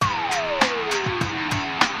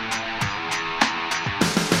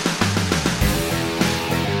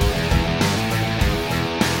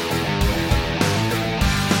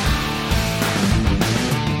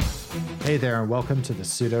Hey there, and welcome to the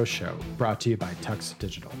Pseudo Show, brought to you by Tux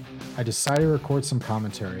Digital. I decided to record some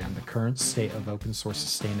commentary on the current state of open source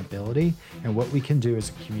sustainability and what we can do as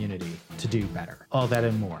a community to do better. All that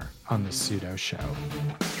and more on the Pseudo Show.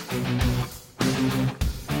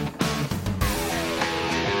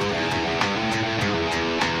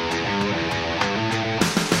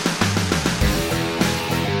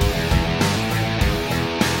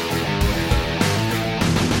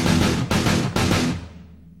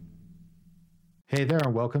 Hey there,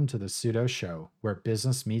 and welcome to the Pseudo Show, where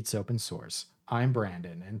business meets open source. I'm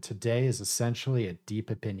Brandon, and today is essentially a deep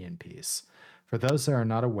opinion piece. For those that are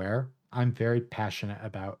not aware, I'm very passionate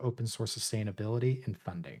about open source sustainability and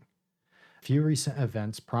funding. A few recent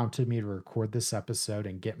events prompted me to record this episode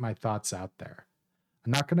and get my thoughts out there.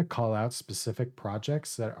 I'm not going to call out specific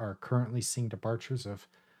projects that are currently seeing departures of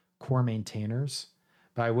core maintainers,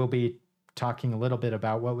 but I will be talking a little bit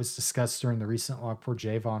about what was discussed during the recent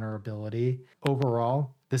Log4j vulnerability.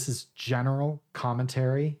 Overall, this is general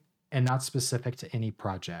commentary and not specific to any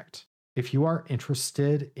project. If you are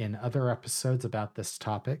interested in other episodes about this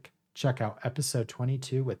topic, check out episode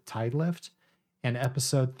 22 with Tidelift and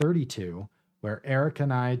episode 32, where Eric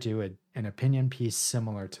and I do an opinion piece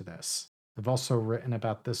similar to this. I've also written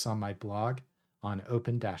about this on my blog on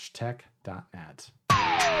open-tech.net.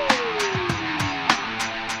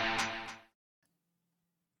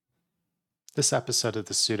 This episode of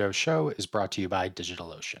the Pseudo Show is brought to you by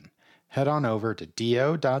DigitalOcean. Head on over to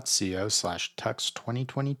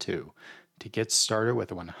do.co/tux2022 to get started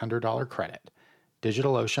with a $100 credit.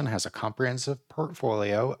 DigitalOcean has a comprehensive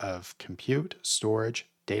portfolio of compute, storage,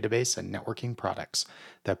 database, and networking products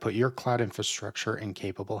that put your cloud infrastructure in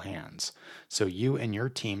capable hands, so you and your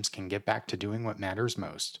teams can get back to doing what matters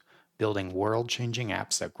most, building world-changing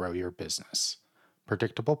apps that grow your business.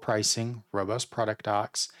 Predictable pricing, robust product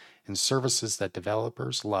docs, and services that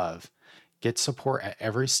developers love. Get support at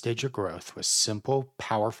every stage of growth with simple,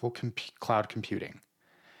 powerful cloud computing.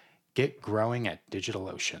 Get growing at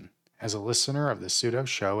DigitalOcean. As a listener of the Pseudo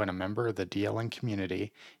Show and a member of the DLN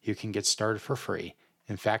community, you can get started for free.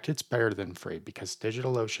 In fact, it's better than free because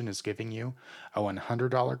DigitalOcean is giving you a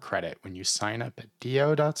 $100 credit when you sign up at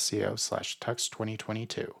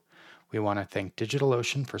do.co/tux2022. We want to thank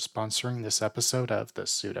DigitalOcean for sponsoring this episode of The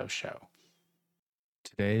Pseudo Show.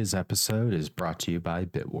 Today's episode is brought to you by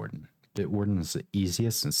Bitwarden. Bitwarden is the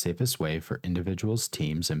easiest and safest way for individuals,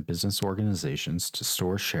 teams, and business organizations to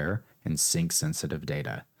store, share, and sync sensitive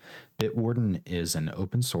data. Bitwarden is an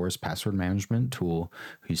open source password management tool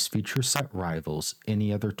whose feature set rivals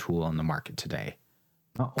any other tool on the market today.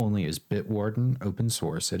 Not only is Bitwarden open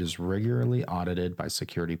source, it is regularly audited by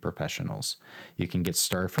security professionals. You can get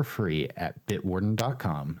started for free at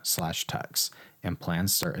bitwarden.com/tux, and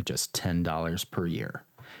plans start at just $10 per year.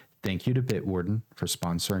 Thank you to Bitwarden for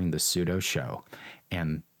sponsoring the Pseudo Show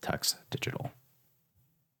and Tux Digital.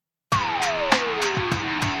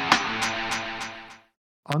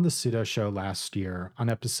 On the Pseudo Show last year, on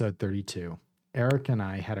episode 32, Eric and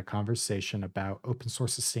I had a conversation about open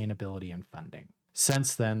source sustainability and funding.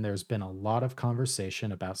 Since then, there's been a lot of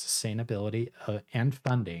conversation about sustainability and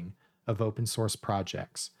funding of open source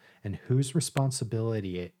projects and whose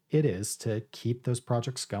responsibility it is to keep those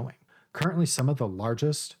projects going. Currently, some of the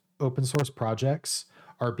largest open source projects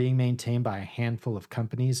are being maintained by a handful of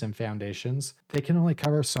companies and foundations. They can only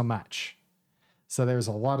cover so much. So there's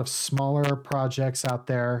a lot of smaller projects out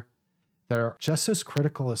there that are just as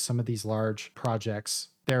critical as some of these large projects.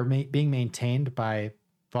 They're being maintained by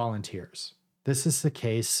volunteers. This is the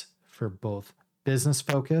case for both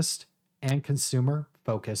business-focused and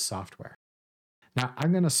consumer-focused software. Now,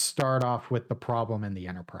 I'm going to start off with the problem in the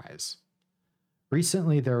enterprise.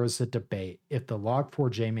 Recently, there was a debate if the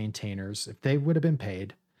Log4j maintainers, if they would have been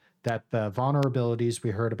paid, that the vulnerabilities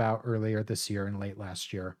we heard about earlier this year and late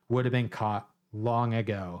last year would have been caught long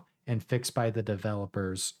ago and fixed by the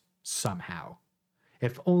developers somehow.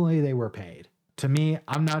 If only they were paid. To me,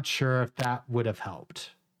 I'm not sure if that would have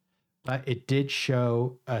helped. But it did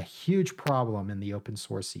show a huge problem in the open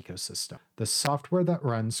source ecosystem. The software that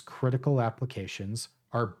runs critical applications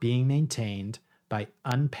are being maintained by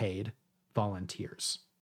unpaid volunteers.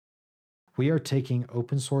 We are taking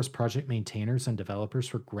open source project maintainers and developers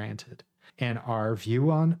for granted, and our view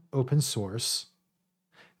on open source,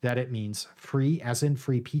 that it means free as in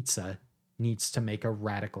free pizza, needs to make a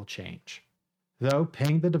radical change. Though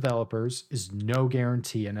paying the developers is no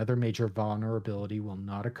guarantee another major vulnerability will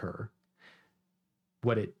not occur,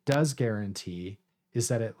 what it does guarantee is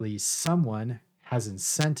that at least someone has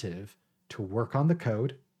incentive to work on the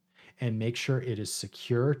code and make sure it is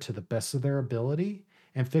secure to the best of their ability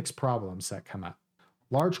and fix problems that come up.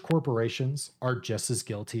 Large corporations are just as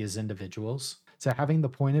guilty as individuals to having the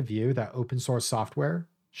point of view that open source software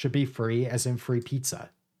should be free as in free pizza.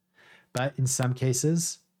 But in some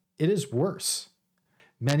cases, it is worse.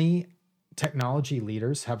 Many technology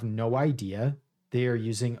leaders have no idea they are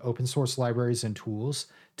using open source libraries and tools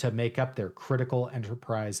to make up their critical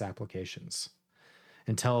enterprise applications.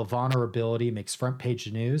 Until a vulnerability makes front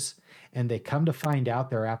page news, and they come to find out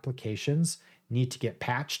their applications need to get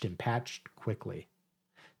patched and patched quickly.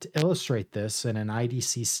 To illustrate this, in an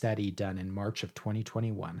IDC study done in March of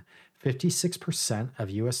 2021, 56% of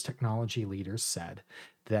US technology leaders said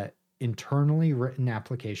that internally written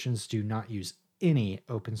applications do not use any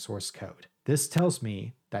open source code. This tells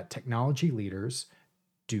me that technology leaders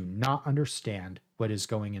do not understand what is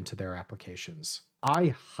going into their applications.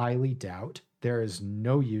 I highly doubt there is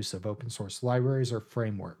no use of open source libraries or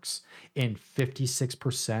frameworks in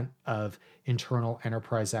 56% of internal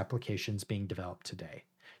enterprise applications being developed today,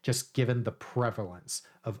 just given the prevalence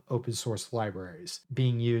of open source libraries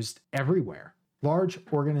being used everywhere. Large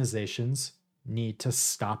organizations need to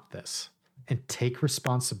stop this and take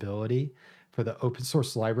responsibility for the open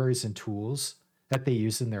source libraries and tools that they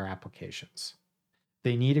use in their applications.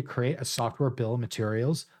 They need to create a software bill of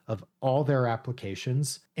materials of all their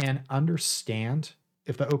applications and understand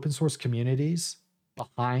if the open source communities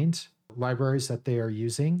behind libraries that they are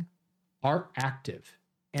using are active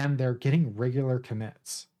and they're getting regular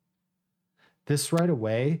commits. This right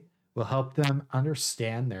away will help them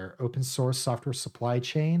understand their open source software supply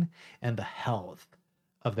chain and the health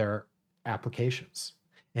of their applications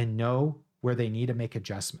and know where they need to make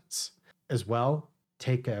adjustments. As well,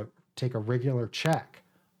 take a regular check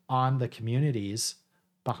on the communities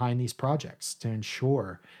behind these projects to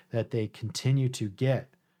ensure that they continue to get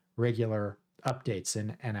regular updates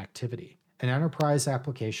and activity. An enterprise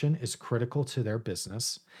application is critical to their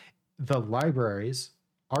business. The libraries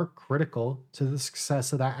are critical to the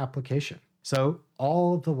success of that application. So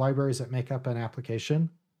all of the libraries that make up an application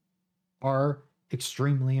are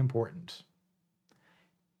extremely important.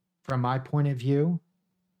 From my point of view,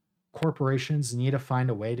 corporations need to find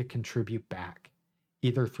a way to contribute back,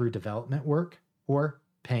 either through development work or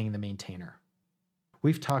paying the maintainer.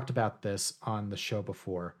 We've talked about this on the show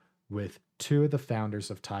before with two of the founders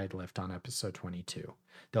of Tidelift on episode 22.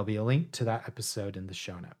 There'll be a link to that episode in the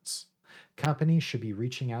show notes. Companies should be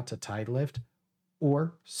reaching out to Tidelift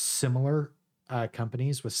or similar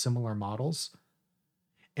companies with similar models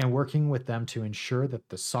and working with them to ensure that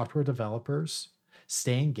the software developers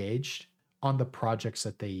stay engaged on the projects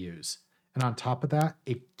that they use. And on top of that,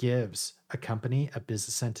 it gives a company a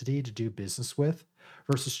business entity to do business with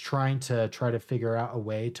versus trying to figure out a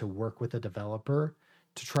way to work with a developer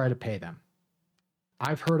to try to pay them.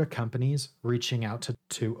 I've heard of companies reaching out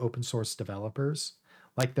to open source developers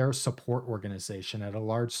like they're a support organization at a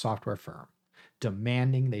large software firm,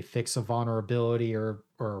 demanding they fix a vulnerability or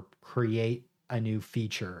create a new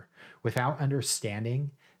feature without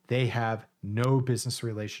understanding they have no business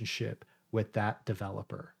relationship with that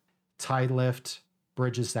developer. Tidelift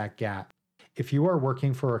bridges that gap. If you are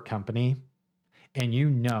working for a company and you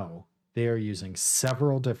know they are using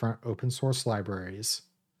several different open source libraries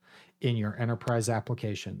in your enterprise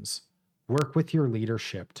applications, work with your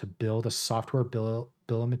leadership to build a software bill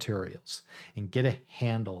of materials and get a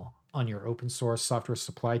handle on your open source software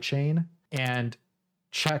supply chain and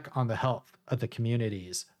check on the health of the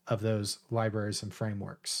communities of those libraries and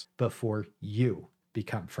frameworks before you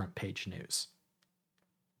become front page news.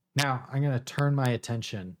 Now, I'm going to turn my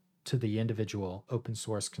attention to the individual open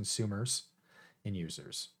source consumers and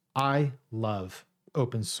users. I love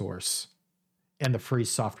open source and the free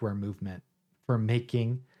software movement for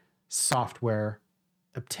making software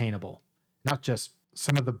obtainable. Not just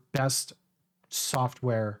some of the best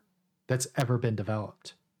software that's ever been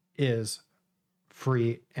developed is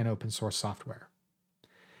free and open source software.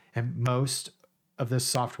 And most of this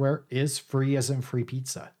software is free as in free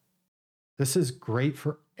pizza. This is great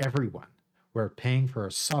for everyone. We're paying for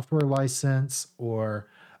a software license or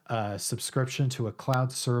a subscription to a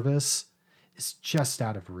cloud service is just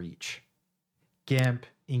out of reach. GIMP,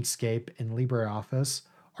 Inkscape, and LibreOffice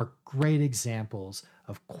are great examples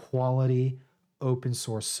of quality open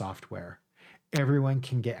source software. Everyone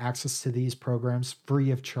can get access to these programs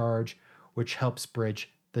free of charge, which helps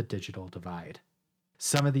bridge the digital divide.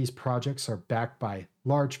 Some of these projects are backed by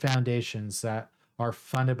large foundations that are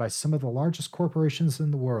funded by some of the largest corporations in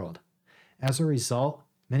the world. As a result,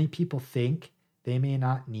 many people think they may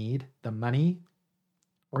not need the money,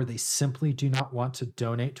 or they simply do not want to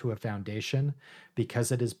donate to a foundation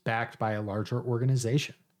because it is backed by a larger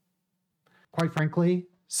organization. Quite frankly,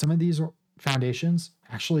 some of these foundations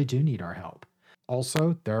actually do need our help.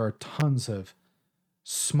 Also, there are tons of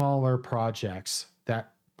smaller projects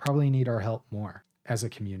that probably need our help more as a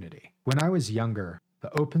community. When I was younger,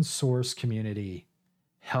 the open source community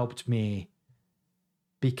helped me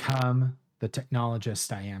become the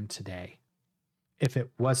technologist I am today. If it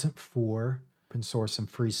wasn't for open source and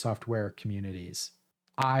free software communities,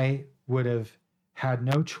 I would have had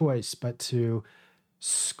no choice but to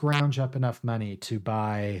scrounge up enough money to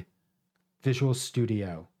buy Visual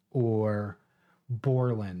Studio or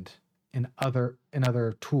Borland and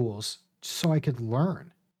other tools so I could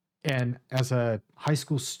learn. And as a high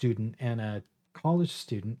school student and a college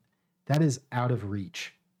student, that is out of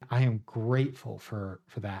reach. I am grateful for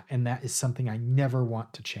that. And that is something I never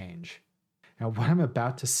want to change. Now, what I'm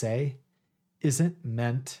about to say isn't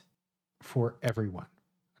meant for everyone.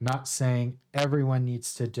 I'm not saying everyone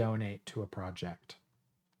needs to donate to a project.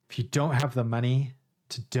 If you don't have the money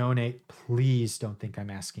to donate, please don't think I'm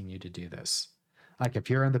asking you to do this. Like if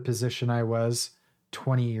you're in the position I was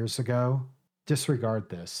 20 years ago, disregard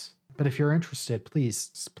this. But if you're interested,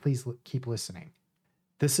 please keep listening.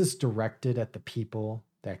 This is directed at the people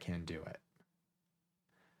that can do it.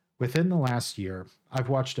 Within the last year, I've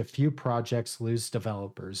watched a few projects lose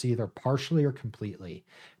developers, either partially or completely,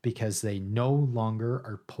 because they no longer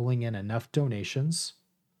are pulling in enough donations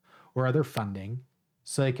or other funding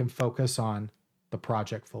so they can focus on the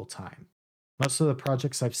project full time. Most of the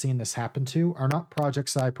projects I've seen this happen to are not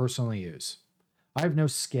projects I personally use. I have no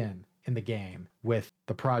skin in the game with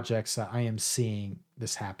the projects that I am seeing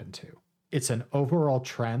this happen to. It's an overall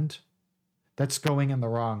trend that's going in the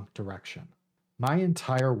wrong direction. My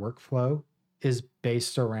entire workflow is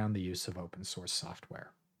based around the use of open source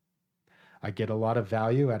software. I get a lot of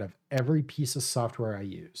value out of every piece of software I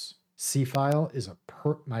use. Cfile is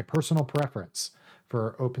my personal preference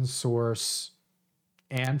for open source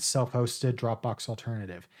and self-hosted Dropbox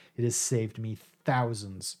alternative. It has saved me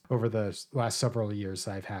thousands over the last several years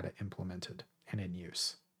I've had it implemented and in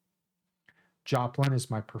use. Joplin is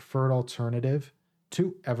my preferred alternative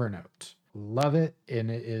to Evernote. Love it, and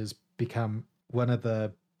it has become one of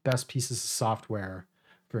the best pieces of software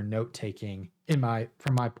for note-taking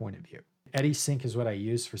from my point of view. EdiSync is what I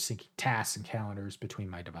use for syncing tasks and calendars between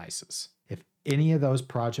my devices. If any of those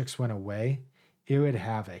projects went away, it would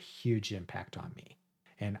have a huge impact on me.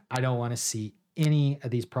 And I don't want to see any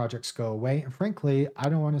of these projects go away. And frankly, I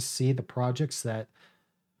don't want to see the projects that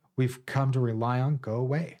we've come to rely on go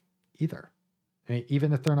away either. I mean,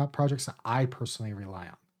 even if they're not projects that I personally rely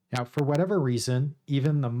on. Now, for whatever reason,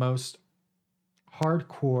 even the most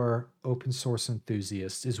hardcore open source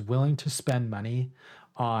enthusiast is willing to spend money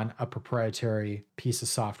on a proprietary piece of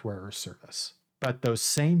software or service. But those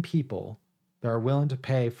same people that are willing to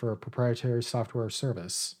pay for a proprietary software or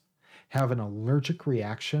service have an allergic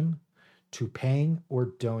reaction to paying or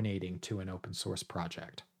donating to an open source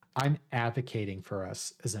project. I'm advocating for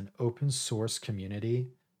us as an open source community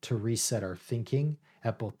to reset our thinking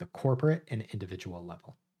at both the corporate and individual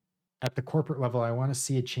level. At the corporate level, I want to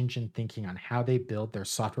see a change in thinking on how they build their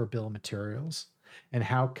software bill of materials and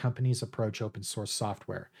how companies approach open source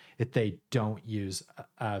software if they don't use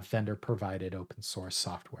a vendor-provided open source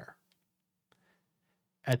software.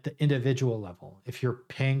 At the individual level, if you're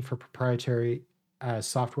paying for proprietary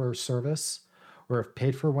software or service, or have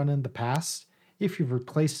paid for one in the past, if you've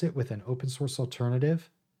replaced it with an open source alternative,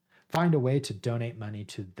 find a way to donate money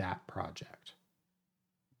to that project.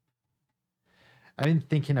 I've been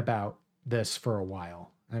thinking about this for a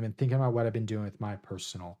while. I've been thinking about what I've been doing with my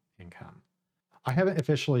personal income. I haven't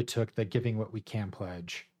officially took the Giving What We Can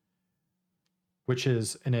pledge, which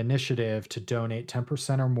is an initiative to donate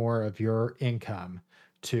 10% or more of your income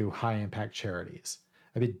to high impact charities.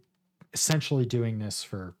 I've been essentially doing this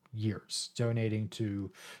for years, donating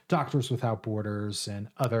to Doctors Without Borders and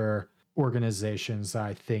other organizations that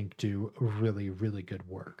I think do really, really good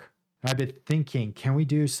work. I've been thinking, can we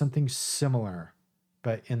do something similar,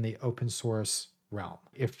 but in the open source realm?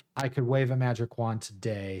 If I could wave a magic wand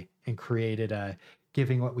today and created a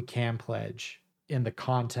Giving What We Can pledge in the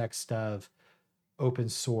context of open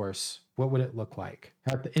source, what would it look like?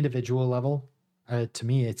 At the individual level, to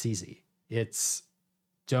me, it's easy. It's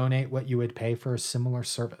donate what you would pay for a similar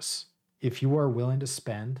service. If you are willing to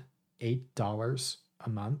spend $8 a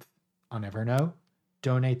month on Evernote,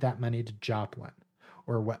 donate that money to Joplin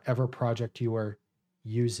or whatever project you are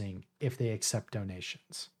using if they accept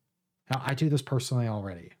donations. Now, I do this personally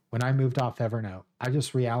already. When I moved off Evernote, I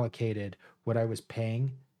just reallocated what I was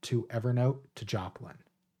paying to Evernote to Joplin.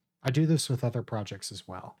 I do this with other projects as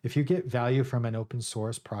well. If you get value from an open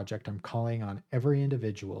source project, I'm calling on every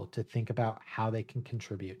individual to think about how they can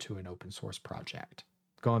contribute to an open source project.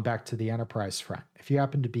 Going back to the enterprise front, if you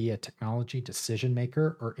happen to be a technology decision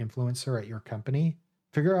maker or influencer at your company,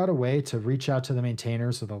 figure out a way to reach out to the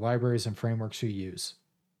maintainers of the libraries and frameworks you use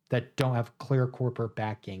that don't have clear corporate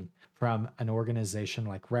backing from an organization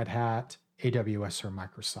like Red Hat, AWS, or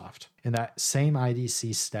Microsoft. In that same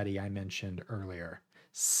IDC study I mentioned earlier,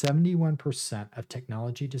 71% of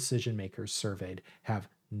technology decision makers surveyed have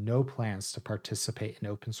no plans to participate in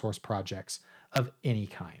open source projects of any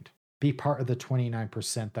kind. Be part of the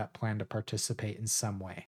 29% that plan to participate in some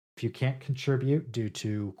way. If you can't contribute due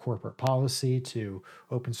to corporate policy, to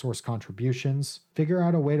open source contributions, figure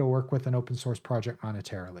out a way to work with an open source project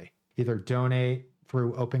monetarily. Either donate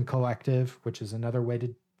through Open Collective, which is another way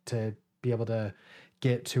to be able to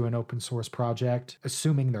get to an open source project,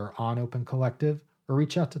 assuming they're on Open Collective, or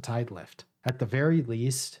reach out to Tidelift. At the very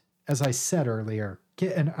least, as I said earlier,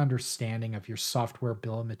 get an understanding of your software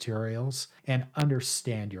bill of materials and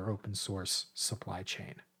understand your open source supply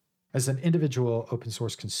chain. As an individual open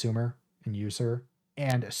source consumer and user,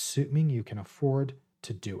 and assuming you can afford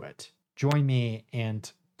to do it, join me and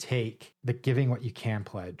take the Giving What You Can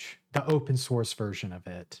pledge, the open source version of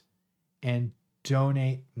it, and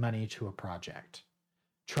donate money to a project.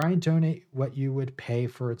 Try and donate what you would pay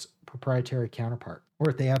for its proprietary counterpart, or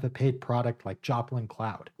if they have a paid product like Joplin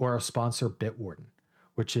Cloud or a sponsor Bitwarden,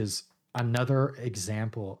 which is another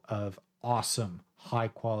example of awesome, high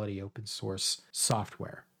quality open source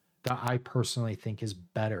software that I personally think is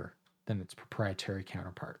better than its proprietary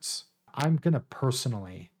counterparts. I'm going to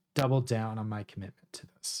personally double down on my commitment to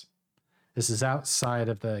this. This is outside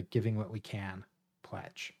of the Giving What We Can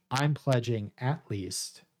pledge. I'm pledging at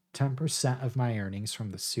least 10% of my earnings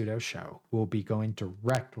from the Pseudo Show will be going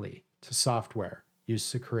directly to software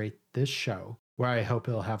used to create this show, where I hope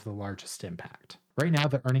it'll have the largest impact. Right now,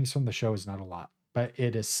 the earnings from the show is not a lot, but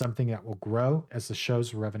it is something that will grow as the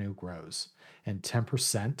show's revenue grows, and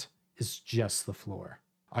 10% is just the floor.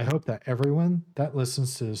 I hope that everyone that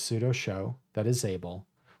listens to the Pseudo Show that is able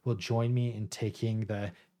will join me in taking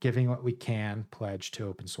the Giving What We Can pledge to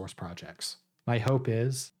open source projects. My hope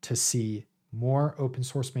is to see more open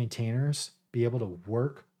source maintainers be able to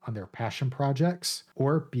work on their passion projects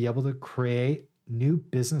or be able to create new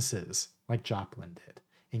businesses like Joplin did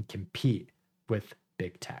and compete with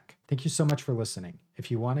big tech. Thank you so much for listening.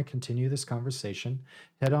 If you want to continue this conversation,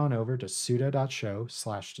 head on over to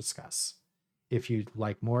pseudo.show/discuss. If you'd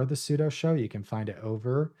like more of the Pseudo Show, you can find it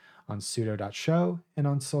over on pseudo.show and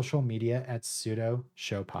on social media at Pseudo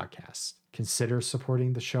Show Podcast. Consider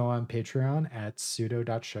supporting the show on Patreon at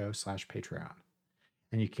pseudo.show/Patreon.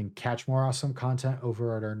 And you can catch more awesome content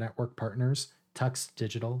over at our network partners,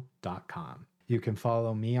 tuxdigital.com. You can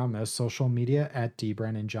follow me on most social media at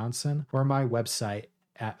dbrennanjohnson or my website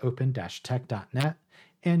at open-tech.net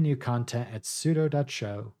and new content at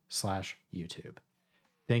pseudo.show/YouTube.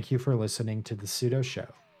 Thank you for listening to The Pseudo Show,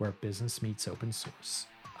 where business meets open source.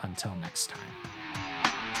 Until next time.